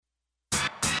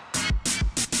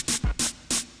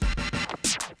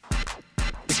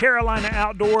Carolina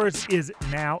Outdoors is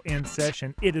now in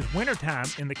session. It is wintertime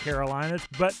in the Carolinas,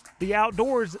 but the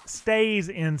outdoors stays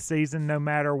in season no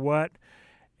matter what.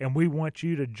 And we want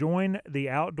you to join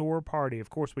the outdoor party. Of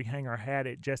course, we hang our hat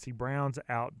at Jesse Brown's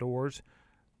Outdoors.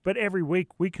 But every week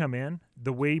we come in,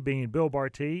 the we being Bill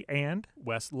Bartee and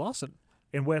Wes Lawson.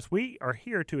 And Wes, we are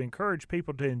here to encourage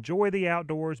people to enjoy the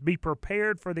outdoors, be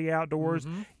prepared for the outdoors,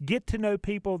 get to know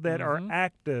people that are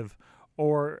active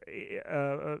or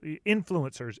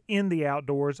influencers in the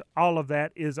outdoors. All of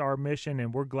that is our mission,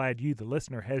 and we're glad you, the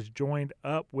listener, has joined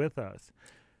up with us.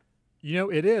 You know,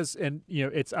 it is, and, you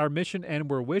know, it's our mission, and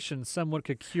we're wishing someone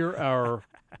could cure our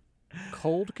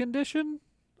cold condition.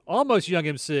 Almost, Young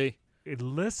MC.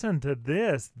 Listen to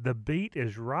this. The beat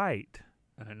is right.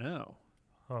 I know.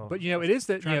 Oh, but, you know, it is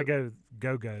that, trying you know, to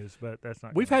go-go's, but that's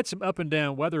not we've had some up and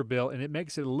down weather, Bill, and it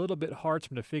makes it a little bit hard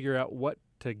for me to figure out what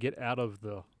to get out of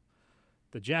the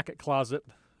jacket closet,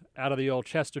 out of the old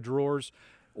chest of drawers.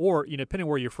 Or, you know, depending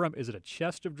where you're from, is it a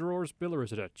chest of drawers, Bill, or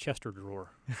is it a Chester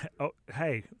drawer? Oh,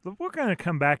 hey, we're going to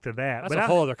come back to that. That's a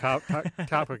whole other topic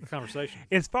of conversation.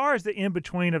 As far as the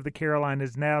in-between of the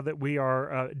Carolinas, now that we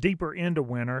are deeper into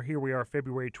winter, here we are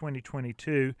February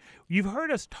 2022, you've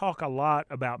heard us talk a lot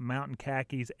about mountain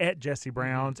khakis at Jesse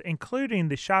Brown's, including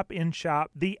the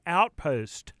shop-in-shop, the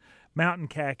Outpost mountain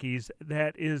khakis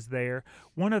that is there.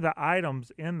 One of the items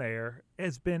in there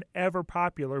has been ever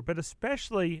popular, but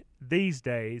especially these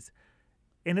days,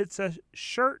 and it's a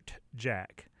shirt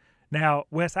jack. Now,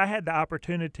 Wes, I had the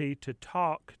opportunity to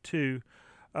talk to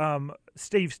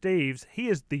Steve Steves. He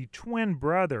is the twin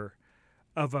brother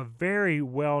of a very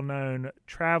well-known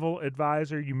travel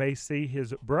advisor. You may see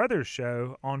his brother's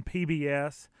show on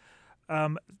PBS.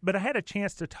 But I had a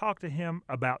chance to talk to him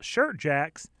about shirt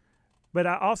jacks. But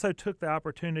I also took the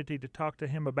opportunity to talk to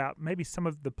him about maybe some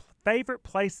of the favorite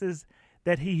places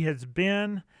that he has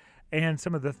been and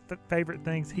some of the favorite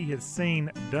things he has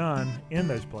seen done in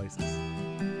those places.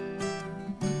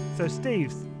 So,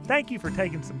 Steve, thank you for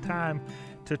taking some time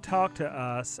to talk to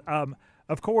us.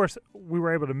 Of course, we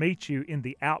were able to meet you in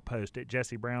the Outpost at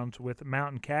Jesse Brown's with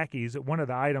mountain khakis. One of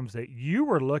the items that you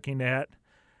were looking at,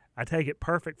 I take it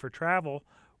perfect for travel,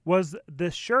 was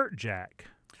the shirt jack.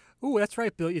 Ooh, that's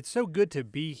right, Bill. It's so good to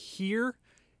be here.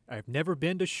 I've never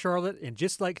been to Charlotte, and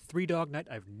just like Three Dog Night,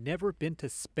 I've never been to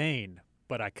Spain,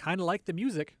 but I kind of like the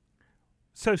music.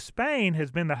 So Spain has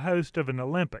been the host of an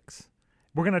Olympics.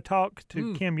 We're going to talk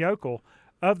to Kim Yokel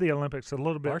of the Olympics a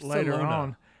little bit later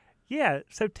on. Yeah,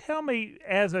 so tell me,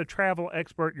 as a travel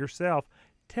expert yourself,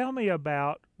 tell me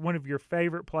about one of your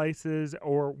favorite places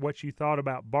or what you thought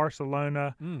about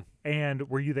Barcelona. And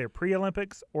were you there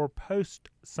pre-Olympics or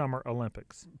post-Summer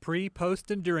Olympics? Pre, post,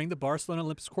 and during the Barcelona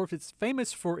Olympics. Of course, it's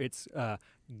famous for its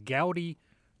Gaudi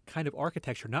kind of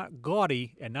architecture, not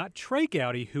Gaudi and not Trey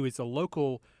Gaudi, who is a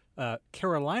local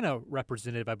Carolina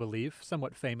representative, I believe,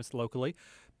 somewhat famous locally.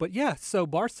 But yeah, so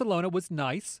Barcelona was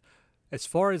nice. As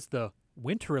far as the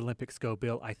Winter Olympics go,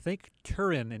 Bill, I think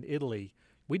Turin in Italy.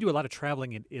 We do a lot of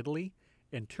traveling in Italy,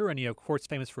 and Turin, you know, of course,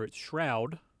 famous for its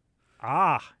shroud.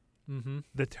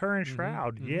 The Turin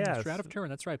Shroud, yes. Shroud of Turin,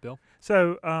 that's right, Bill.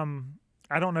 So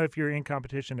I don't know if you're in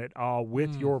competition at all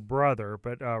with your brother,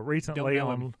 but recently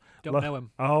Don't know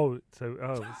him.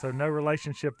 So no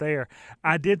relationship there.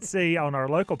 I did see on our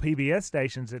local PBS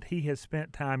stations that he has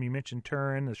spent time, you mentioned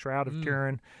Turin, the Shroud of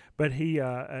Turin, but he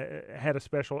had a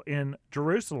special in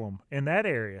Jerusalem, in that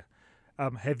area.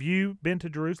 Have you been to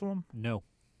Jerusalem? No.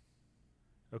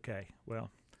 Okay,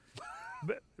 well,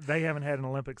 but they haven't had an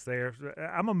Olympics there.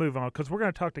 I'm going to move on because we're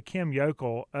going to talk to Kim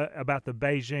Yokel about the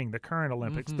Beijing, the current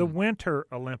Olympics, the Winter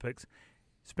Olympics.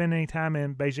 Spend any time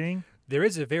in Beijing? There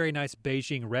is a very nice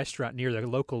Beijing restaurant near the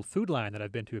local food line that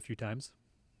I've been to a few times.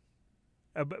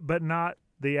 But not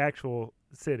the actual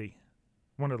city,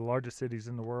 one of the largest cities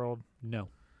in the world? No.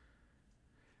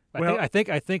 Well, I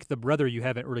think the brother you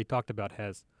haven't really talked about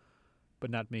has. But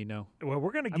not me, no. Well,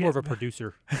 we're going to get more of a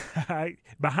producer.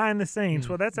 Behind the scenes.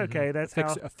 Well, that's okay. That's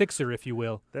a fixer, if you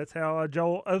will. That's how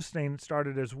Joel Osteen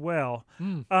started as well.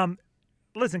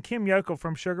 Listen, Kim Yokel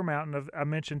from Sugar Mountain, I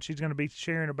mentioned she's going to be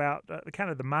sharing about kind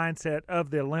of the mindset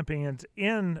of the Olympians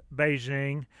in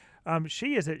Beijing.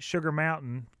 She is at Sugar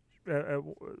Mountain,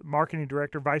 marketing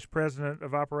director, vice president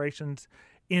of operations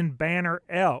in Banner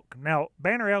Elk. Now,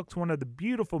 Banner Elk's one of the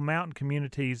beautiful mountain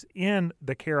communities in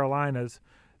the Carolinas,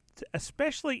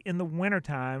 especially in the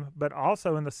wintertime, but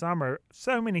also in the summer.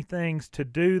 So many things to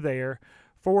do there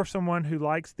for someone who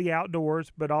likes the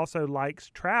outdoors, but also likes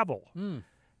travel.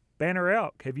 Banner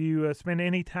Elk, have you spent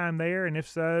any time there? And if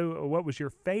so, what was your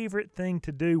favorite thing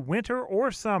to do, winter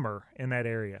or summer, in that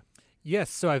area? Yes,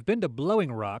 so I've been to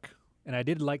Blowing Rock, and I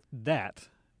did like that.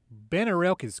 Banner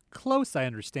Elk is close, I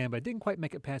understand, but I didn't quite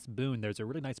make it past Boone. There's a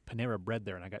really nice Panera bread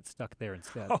there, and I got stuck there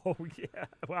instead. Oh yeah,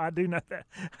 well I do know that.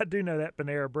 I do know that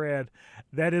Panera bread.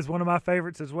 That is one of my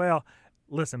favorites as well.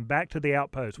 Listen, back to the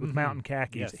Outpost with Mountain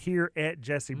Khakis Yes. here at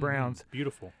Jesse Brown's.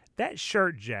 Beautiful. That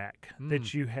shirt jack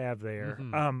that you have there.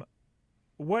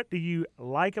 What do you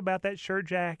like about that shirt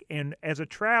jack? And as a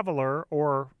traveler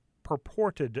or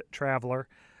purported traveler,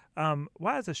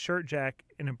 why is a shirt jack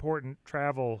an important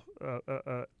travel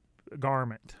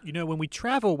garment? You know, when we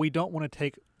travel, we don't want to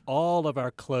take all of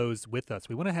our clothes with us.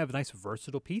 We want to have nice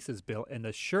versatile pieces, Bill, and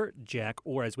the shirt jack,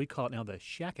 or as we call it now, the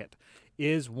shacket,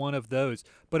 is one of those.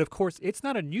 But of course, it's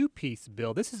not a new piece,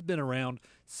 Bill. This has been around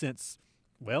since,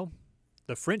 well,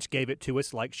 the French gave it to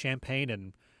us like champagne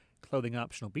and clothing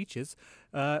optional beaches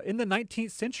in the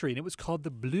 19th century, and it was called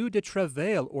the bleu de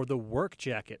travail, or the work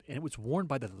jacket, and it was worn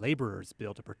by the laborers,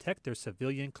 Bill, to protect their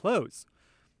civilian clothes.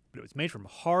 But it was made from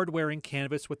hard-wearing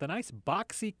canvas with a nice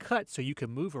boxy cut so you can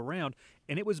move around,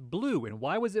 and it was blue. And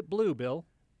why was it blue, Bill?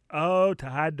 Oh, to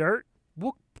hide dirt?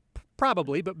 Well,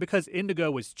 probably, but because indigo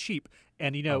was cheap.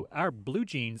 And, you know, our blue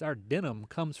jeans, our denim,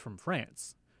 comes from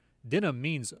France. Denim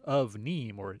means of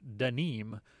Nîmes or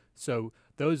denim. So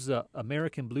those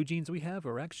American blue jeans we have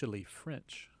are actually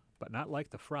French, but not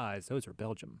like the fries. Those are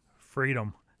Belgium.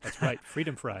 Freedom. That's right.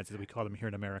 Freedom fries, as we call them here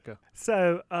in America.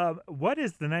 So, what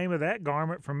is the name of that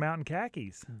garment from Mountain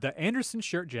Khakis? The Anderson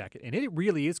shirt jacket, and it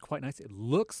really is quite nice. It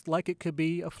looks like it could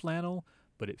be a flannel,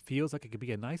 but it feels like it could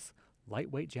be a nice,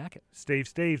 lightweight jacket.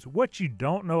 Steve's, what you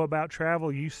don't know about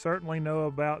travel, you certainly know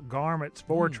about garments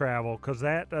for travel, because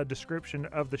that description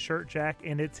of the shirt jack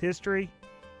and its history,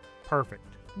 perfect.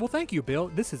 Well, thank you, Bill.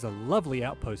 This is a lovely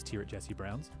outpost here at Jesse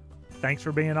Brown's. Thanks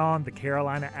for being on the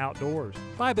Carolina Outdoors.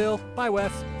 Bye, Bill. Bye,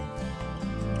 Wes.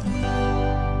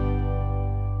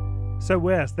 So,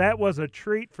 Wes, that was a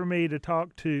treat for me to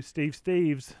talk to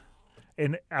Steve's,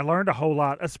 and I learned a whole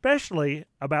lot, especially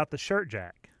about the shirt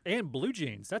jack. And blue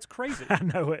jeans. That's crazy. I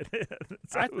know it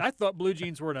is. I thought blue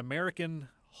jeans were an American,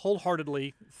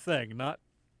 wholeheartedly thing, not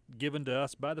given to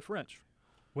us by the French.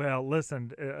 Well,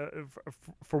 listen,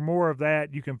 for more of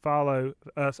that, you can follow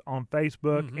us on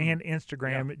Facebook and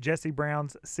Instagram. Yeah. Jesse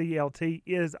Brown's CLT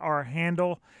is our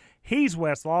handle. He's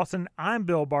Wes Lawson. I'm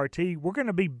Bill Barty. We're going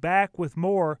to be back with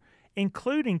more,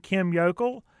 including Kim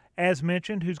Yokel, as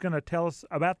mentioned, who's going to tell us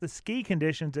about the ski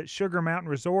conditions at Sugar Mountain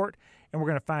Resort, and we're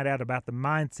going to find out about the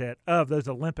mindset of those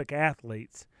Olympic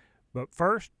athletes. But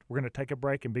first, we're going to take a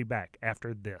break and be back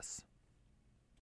after this.